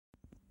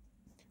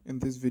In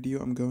this video,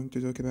 I'm going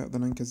to talk about the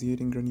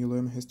non-caseating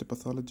granuloma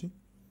histopathology.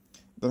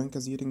 The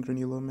non-caseating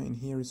granuloma in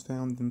here is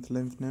found in the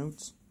lymph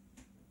nodes.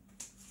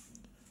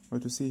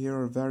 What we see here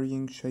are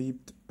varying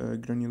shaped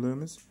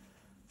granulomas.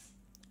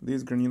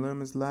 These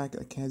granulomas lack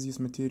a caseous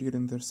material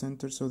in their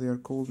center, so they are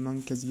called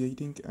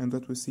non-caseating, and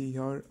what we see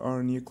here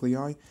are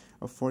nuclei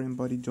of foreign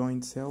body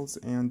joint cells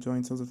and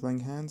joint cells of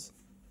Langerhans.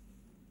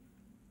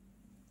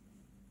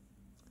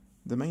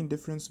 The main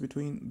difference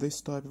between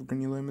this type of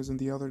granulomas and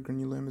the other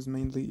granulomas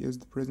mainly is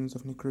the presence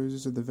of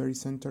necrosis at the very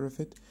center of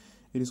it.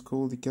 It is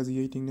called the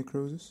caseating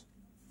necrosis.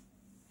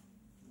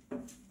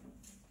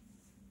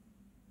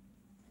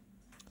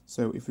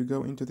 So if we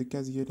go into the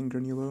caseating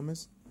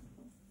granulomas,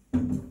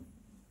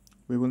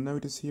 we will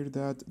notice here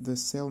that the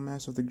cell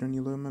mass of the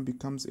granuloma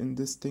becomes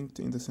indistinct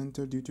in the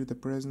center due to the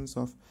presence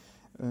of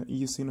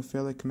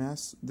eosinophilic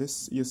mass.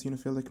 This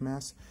eosinophilic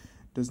mass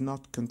does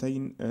not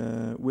contain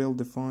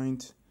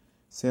well-defined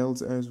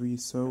cells as we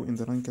saw in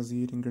the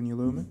non-caseating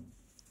granuloma.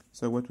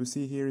 So what we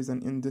see here is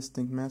an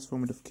indistinct mass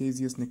formed of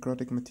caseous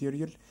necrotic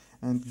material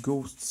and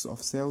ghosts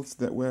of cells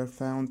that were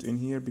found in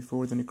here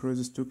before the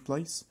necrosis took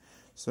place.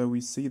 So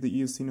we see the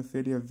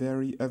eosinophilia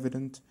very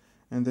evident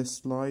in this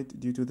slide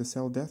due to the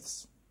cell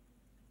deaths.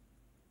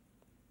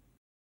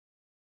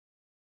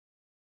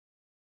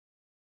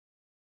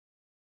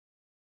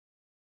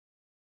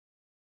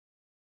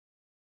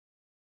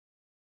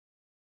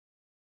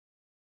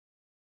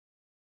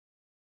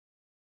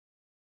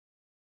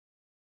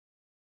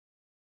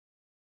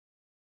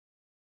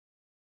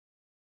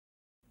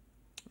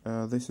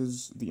 This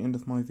is the end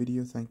of my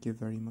video. Thank you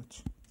very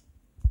much.